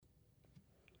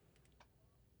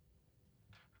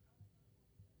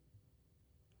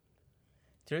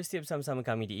Terus bersama-sama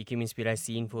kami di IKIM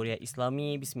Inspirasi Inforia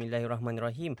Islami.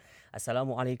 Bismillahirrahmanirrahim.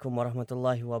 Assalamualaikum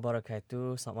warahmatullahi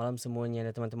wabarakatuh. Selamat malam semuanya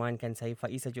dan teman-teman. Kan saya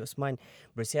Faiz Haji Osman.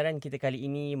 Bersiaran kita kali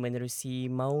ini menerusi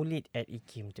Maulid at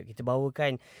IKIM. Untuk kita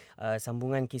bawakan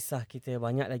sambungan kisah kita.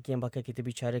 Banyak lagi yang bakal kita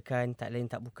bicarakan. Tak lain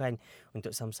tak bukan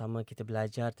untuk sama-sama kita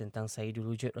belajar tentang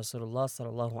Sayyidul Wujud Rasulullah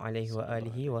sallallahu alaihi wa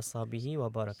alihi washabihi wa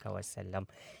baraka wasallam.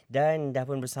 Dan dah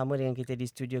pun bersama dengan kita di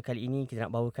studio kali ini, kita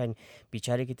nak bawakan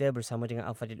bicara kita bersama dengan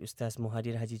Al-Fadhil Ustaz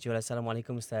Muhadir Haji Joel.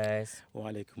 Assalamualaikum Ustaz.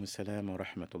 Waalaikumsalam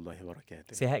warahmatullahi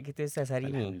wabarakatuh. Sihat kita Ustaz hari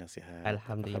ini? Alhamdulillah sihat.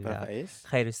 Alhamdulillah. Apa khabar Faiz?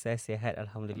 Khair Ustaz, sihat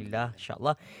Alhamdulillah.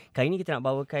 InsyaAllah. Kali ini kita nak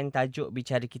bawakan tajuk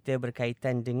bicara kita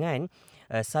berkaitan dengan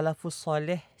Salafus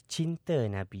Soleh cinta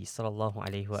Nabi sallallahu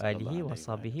alaihi wa alihi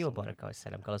washabihi wa baraka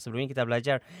wasallam. Kalau sebelum ini kita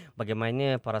belajar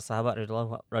bagaimana para sahabat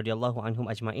radhiyallahu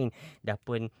anhum ajmain dah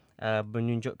pun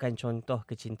menunjukkan contoh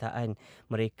kecintaan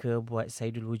mereka buat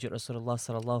Sayyidul Wujud Rasulullah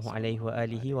sallallahu alaihi wa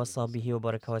alihi washabihi wa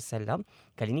baraka wasallam.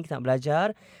 Kali ini kita nak belajar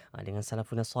dengan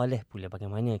salafun soleh pula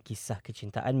bagaimana kisah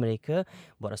kecintaan mereka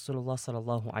buat Rasulullah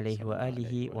sallallahu alaihi wa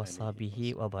alihi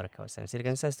washabihi wa baraka wasallam.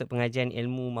 Silakan Ustaz untuk pengajian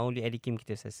ilmu Maulid Adikim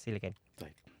kita Ustaz. Silakan.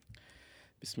 Baik.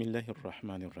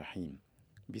 Bismillahirrahmanirrahim.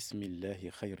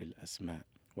 Bismillahi khairil asma.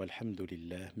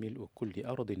 Walhamdulillah mil'u kulli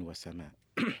ardin wa sama.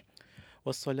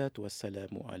 Wassalatu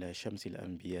wassalamu ala syamsil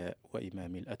anbiya wa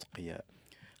imamil atqiya.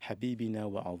 Habibina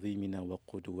wa azimina wa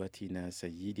qudwatina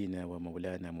sayyidina wa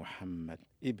maulana Muhammad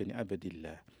ibn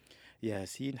Abdillah.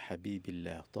 Yasin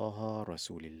Habibillah Taha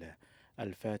Rasulillah.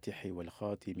 Al-Fatihi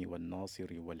wal-Khatimi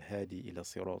wal-Nasiri wal-Hadi ila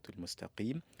siratul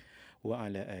mustaqim.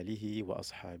 وعلى آله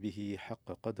وأصحابه حق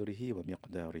قدره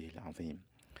ومقداره العظيم.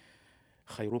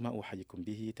 خير ما أحييكم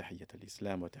به تحية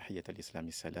الإسلام وتحية الإسلام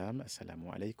السلام. السلام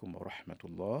عليكم ورحمة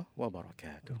الله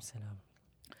وبركاته. السلام.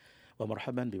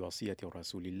 ومرحبا بوصية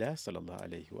رسول الله صلى الله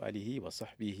عليه وآله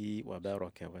وصحبه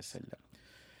وبارك وسلم.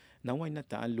 نوينا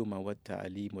التعلم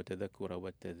والتعليم والتذكر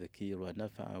والتذكير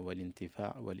والنفع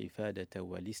والانتفاع والإفادة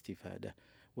والاستفادة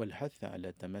والحث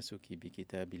على التمسك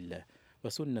بكتاب الله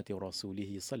وسنة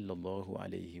رسوله صلى الله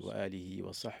عليه وآله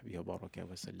وصحبه وبارك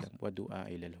وسلم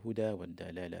ودعاء إلى الهدى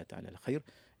والدلالات على الخير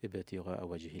ابتغاء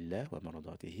وجه الله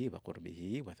ومرضاته وقربه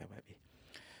وثوابه.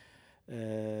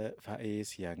 Faiz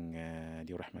yang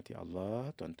dirahmati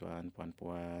Allah, tuan-tuan,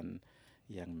 puan-puan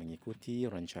yang mengikuti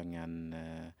rancangan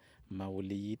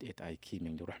Maulid at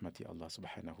IKIM yang dirahmati Allah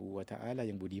Subhanahu wa taala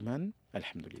yang budiman,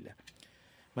 alhamdulillah.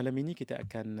 Malam ini kita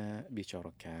akan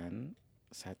bicarakan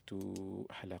satu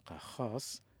halaqah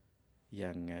khas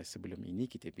yang sebelum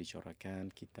ini kita bicarakan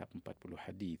kitab 40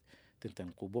 hadis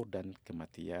tentang kubur dan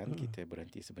kematian. Kita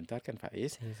berhenti sebentar kan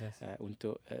Faiz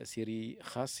untuk siri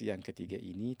khas yang ketiga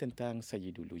ini tentang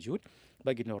Sayyidul Wujud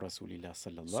baginda Rasulullah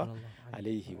sallallahu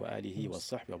alaihi wa alihi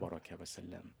wasahbihi wa baraka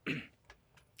wasallam.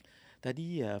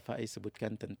 Tadi Faiz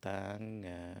sebutkan tentang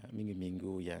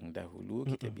minggu-minggu yang dahulu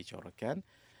kita bicarakan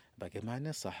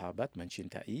bagaimana sahabat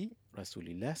mencintai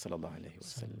Rasulullah sallallahu alaihi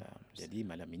wasallam. Jadi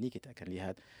malam ini kita akan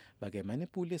lihat bagaimana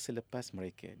pula selepas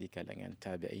mereka di kalangan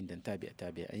tabi'in dan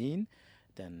tabi'in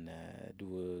dan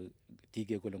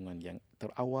tiga golongan yang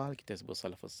terawal kita sebut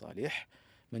salafus salih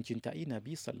mencintai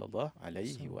Nabi sallallahu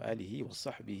alaihi wa alihi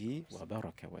wasahbihi wa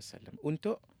baraka wasallam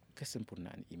untuk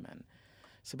kesempurnaan iman.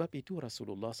 Sebab itu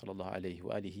Rasulullah sallallahu alaihi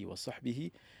wa alihi wa sahbihi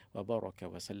wa baraka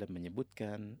wasallam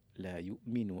menyebutkan la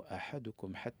yu'minu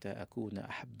ahadukum hatta akuna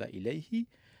ahabba ilaihi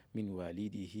min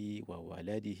walidihi wa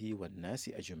waladihi wan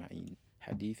nasi ajma'in.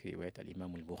 Hadis riwayat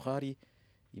al-Imam al-Bukhari,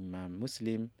 Imam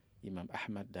Muslim, Imam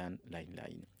Ahmad dan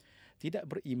lain-lain. Tidak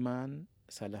beriman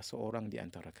salah seorang di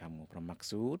antara kamu,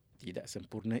 bermaksud tidak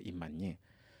sempurna imannya.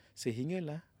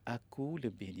 Sehinggalah aku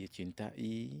lebih dia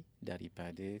cintai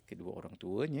daripada kedua orang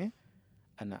tuanya,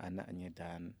 anak-anaknya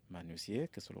dan manusia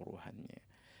keseluruhannya.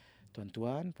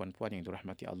 Tuan-tuan, puan-puan yang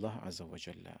dirahmati Allah Azza wa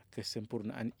Jalla,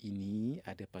 kesempurnaan ini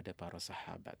ada pada para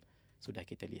sahabat. Sudah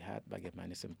kita lihat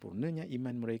bagaimana sempurnanya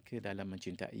iman mereka dalam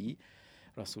mencintai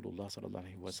Rasulullah sallallahu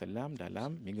alaihi wasallam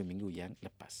dalam minggu-minggu yang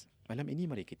lepas. Malam ini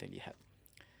mari kita lihat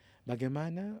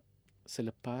bagaimana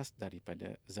selepas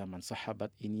daripada zaman sahabat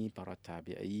ini para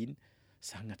tabi'in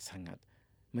sangat-sangat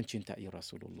mencintai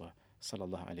Rasulullah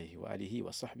sallallahu alaihi wa alihi wa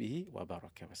sahbihi wa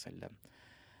baraka wasallam.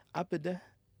 Abdah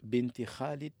binti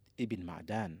Khalid ibn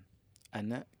Ma'dan,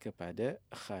 anak kepada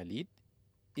Khalid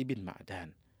ibn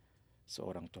Ma'dan,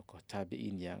 seorang tokoh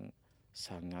tabi'in yang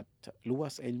sangat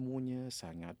luas ilmunya,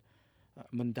 sangat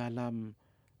mendalam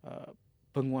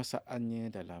penguasaannya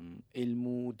dalam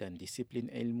ilmu dan disiplin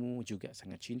ilmu, juga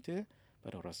sangat cinta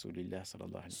pada Rasulullah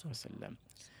sallallahu alaihi wasallam.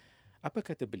 Apa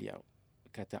kata beliau?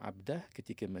 Kata Abdah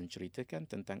ketika menceritakan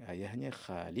tentang ayahnya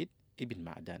Khalid ibn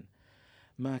Ma'dan,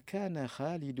 ma kana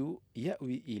Khalidu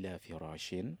ya'wi ila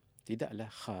firashin, tidaklah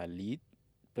Khalid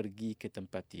pergi ke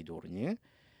tempat tidurnya,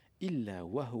 illa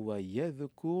wahwa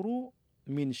yadhkuru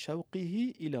min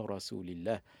syauqihi ila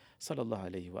Rasulillah sallallahu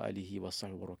alaihi wa alihi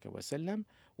wasallam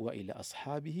wa ila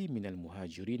ashabihi minal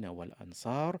muhajirin wal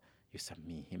ansar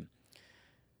yusammihim.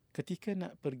 Ketika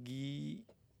nak pergi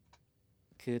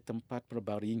ke tempat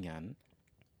perbaringan,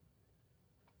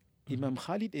 Imam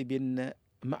Khalid ibn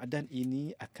Ma'dan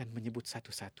ini akan menyebut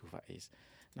satu-satu, Faiz,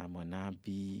 nama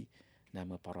Nabi,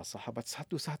 nama para sahabat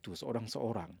satu-satu,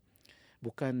 seorang-seorang.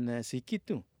 Bukan sikit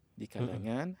tu di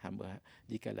kalangan hamba,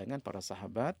 di kalangan para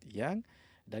sahabat yang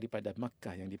daripada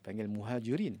Makkah yang dipanggil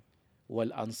Muhajirin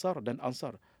wal Ansar dan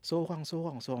Ansar,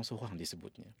 seorang-seorang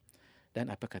disebutnya.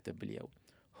 Dan apa kata beliau?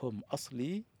 Hum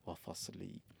asli wa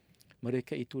fasli.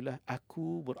 Mereka itulah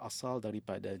aku berasal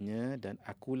daripadanya dan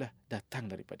akulah datang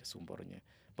daripada sumbernya.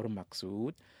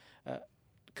 Bermaksud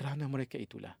kerana mereka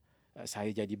itulah saya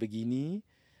jadi begini,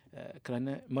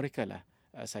 kerana mereka lah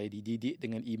saya dididik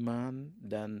dengan iman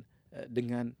dan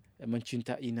dengan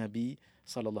mencintai Nabi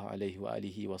sallallahu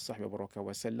alaihi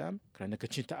wasallam, kerana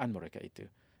kecintaan mereka itu.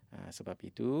 Sebab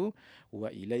itu wa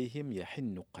ilaihim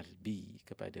yahinnu qalbi,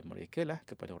 kepada mereka lah,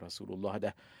 kepada Rasulullah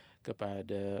dah,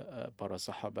 kepada para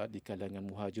sahabat di kalangan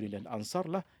Muhajirin dan Ansar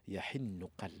lah, yahinnu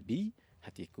qalbi,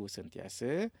 hatiku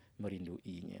sentiasa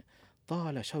merinduinya.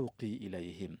 Tala syauqi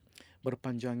ilaihim,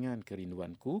 berpanjangan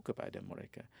kerinduanku kepada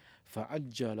mereka.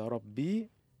 Fa'ajjala rabbi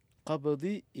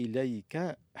qabdi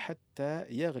ilaika hatta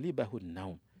yaghlibahu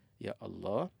an-naum. Ya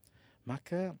Allah,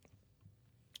 maka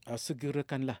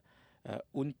segerakanlah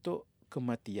untuk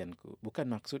kematianku. Bukan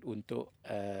maksud untuk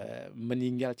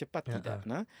meninggal cepat, tidak.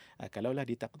 Kalaulah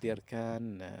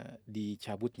ditakdirkan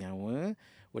dicabut nyawa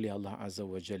oleh Allah Azza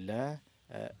wa Jalla,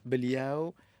 beliau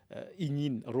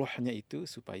ingin rohnya itu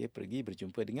supaya pergi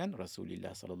berjumpa dengan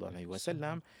Rasulullah sallallahu alaihi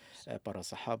wasallam, para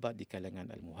sahabat di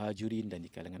kalangan al-Muhajirin dan di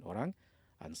kalangan orang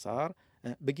Ansar.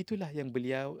 Begitulah yang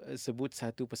beliau sebut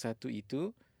satu persatu itu,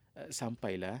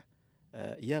 sampailah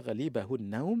ya ghalibahun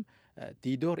naum,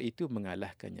 tidur itu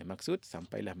mengalahkannya. Maksud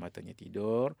sampailah matanya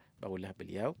tidur, barulah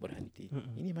beliau berhenti.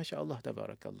 Ini Masya Allah,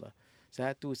 tabarakallah.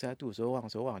 Satu-satu,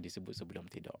 seorang-seorang disebut sebelum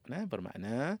tidur.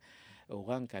 Bermakna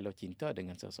orang kalau cinta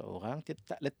dengan seseorang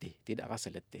tak letih, tidak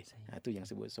rasa letih. Itu yang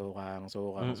sebut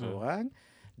seorang-seorang,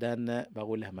 dan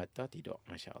barulah mata tidur.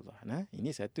 Masya Allah.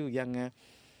 Ini satu yang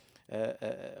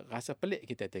rasa pelik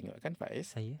kita tengok, kan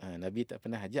Faiz? Nabi tak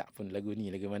pernah ajak pun lagu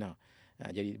ni, lagu mana.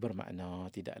 Jadi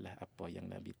bermakna tidaklah apa yang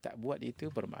Nabi tak buat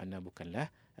itu bermakna bukanlah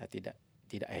tidak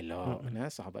elok.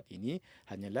 Sahabat ini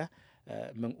hanyalah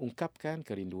mengungkapkan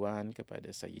kerinduan kepada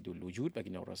Sayyidul Wujud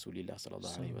baginda Rasulullah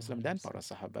sallallahu alaihi wasallam dan para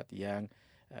sahabat yang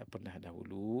pernah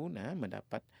dahulu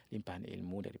mendapat limpahan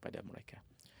ilmu daripada mereka.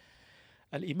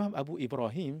 Al-Imam Abu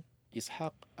Ibrahim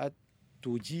Ishaq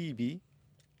At-Tujibi,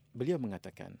 beliau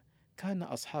mengatakan,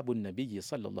 kana ashabun Nabi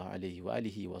sallallahu alaihi wa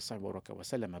alihi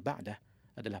wasallam ba'dah,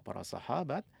 adalah para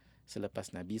sahabat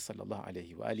selepas Nabi sallallahu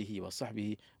alaihi wa alihi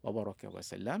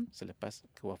wasallam, selepas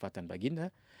kewafatan baginda,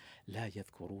 la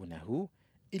yadhkurunahu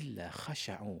illa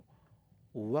khasha'u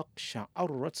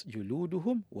waqsha'arrat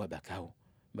juluduhum wa bakau,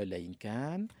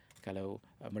 melainkan kalau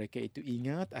mereka itu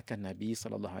ingat akan Nabi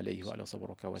sallallahu alaihi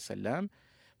wasallam,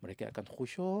 mereka akan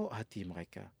khusyuk hati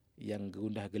mereka. Yang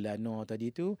gundah gelana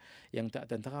tadi tu, yang tak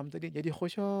tenteram tadi, jadi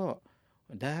khusyuk.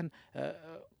 Dan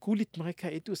kulit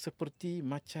mereka itu seperti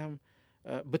macam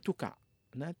bertukar.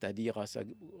 Tadi rasa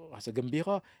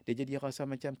gembira, dia jadi rasa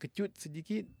macam kecut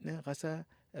sedikit, rasa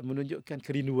menunjukkan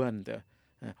kerinduan tu.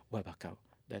 Wabakau.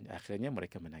 Dan akhirnya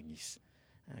mereka menangis.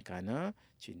 Kerana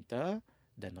cinta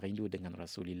dan rindu dengan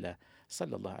Rasulullah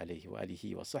sallallahu alaihi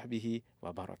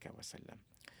wasallam.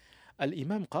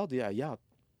 Al-Imam Qadhi Iyad,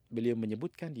 beliau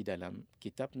menyebutkan di dalam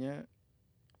kitabnya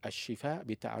Asy-Syifa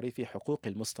bi Ta'rifi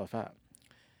Huquqil Mustafa,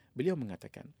 beliau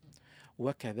mengatakan,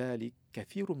 wa kadzalik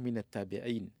katsirun minat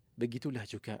tabi'in, begitulah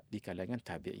juga di kalangan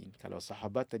tabi'in. Kalau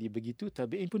sahabat tadi begitu,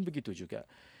 tabi'in pun begitu juga.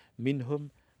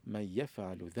 Minhum man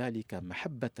yaf'alu dzalika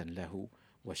mahabbatan lahu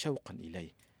wa syauqan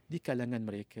ilaih. Di kalangan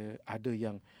mereka ada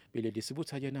yang bila disebut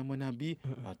saja nama Nabi,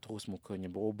 terus mukanya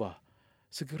berubah.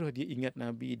 Segera dia ingat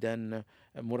Nabi dan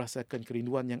merasakan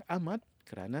kerinduan yang amat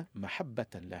kerana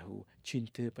mahabbatan lahu,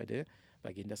 cinta pada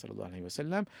baginda sallallahu alaihi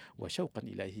wasallam, wa syauqan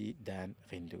ilaihi, dan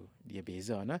rindu. Dia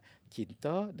beza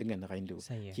cinta dengan rindu.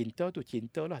 Cinta tu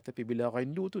cintalah, tapi bila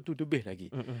rindu tu lebih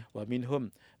lagi. Wa minhum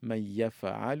man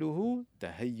yaf'aluhu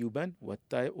tahayyuban wa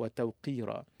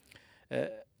tawqira.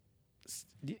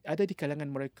 Ada di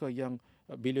kalangan mereka yang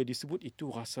bila disebut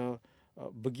itu rasa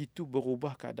begitu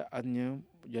berubah keadaannya,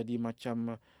 jadi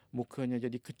macam mukanya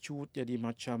jadi kecut, jadi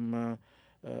macam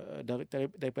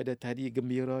daripada tadi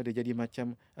gembira dia jadi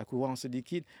macam kurang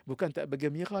sedikit, bukan tak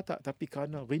bergembira tak, tapi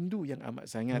kerana rindu yang amat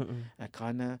sangat,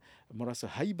 kerana merasa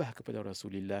haibah kepada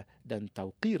Rasulullah dan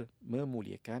tauqir,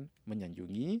 memuliakan,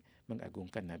 menyanjungi,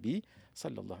 mengagungkan Nabi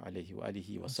sallallahu alaihi wa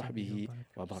alihi wa sahbihi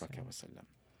wa baraka wasallam.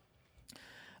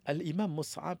 Al-Imam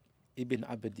Mus'ab ibn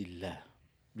Abdillah,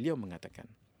 beliau mengatakan,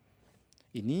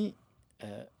 ini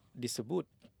disebut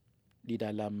di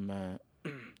dalam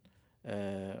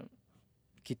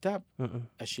kitab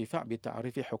Asy-Syifa' bi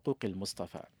Ta'rifi Huquqil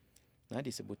Mustafa,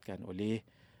 disebutkan oleh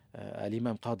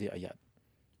Al-Imam Qadhi Iyad.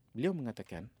 Beliau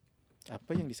mengatakan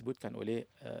apa yang disebutkan oleh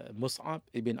Mus'ab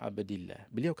ibn Abdillah.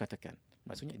 Beliau katakan,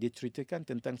 maksudnya dia ceritakan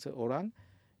tentang seorang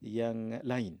yang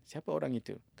lain. Siapa orang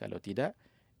itu? Kalau tidak,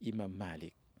 Imam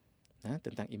Malik.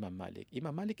 Tentang Imam Malik. Imam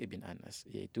Malik ibn Anas,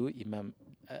 iaitu Imam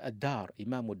Ad-Dar,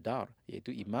 Imamud Dar, iaitu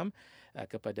imam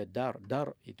kepada dar. Dar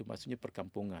itu maksudnya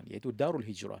perkampungan, iaitu Darul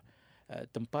Hijrah,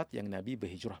 tempat yang Nabi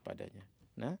berhijrah padanya.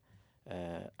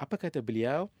 Apa kata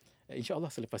beliau? InsyaAllah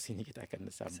selepas ini kita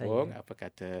akan sambung apa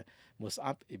kata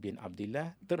Mus'ab ibn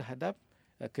Abdillah terhadap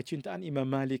kecintaan Imam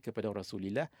Malik kepada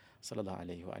Rasulullah sallallahu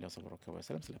alaihi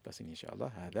wasallam. Selepas ini insya-Allah,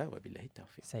 hadza wabillahi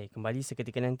taufiq. Saya kembali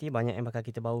seketika nanti, banyak yang bakal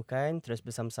kita bawakan. Terus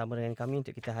bersama-sama dengan kami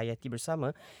untuk kita hayati bersama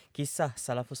kisah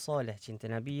salafus soleh cinta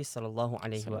Nabi sallallahu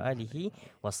alaihi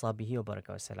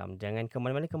wasallam. Jangan ke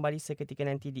mana-mana, kembali seketika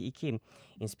nanti di IKIM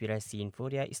Inspirasi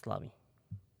Inforia Islami.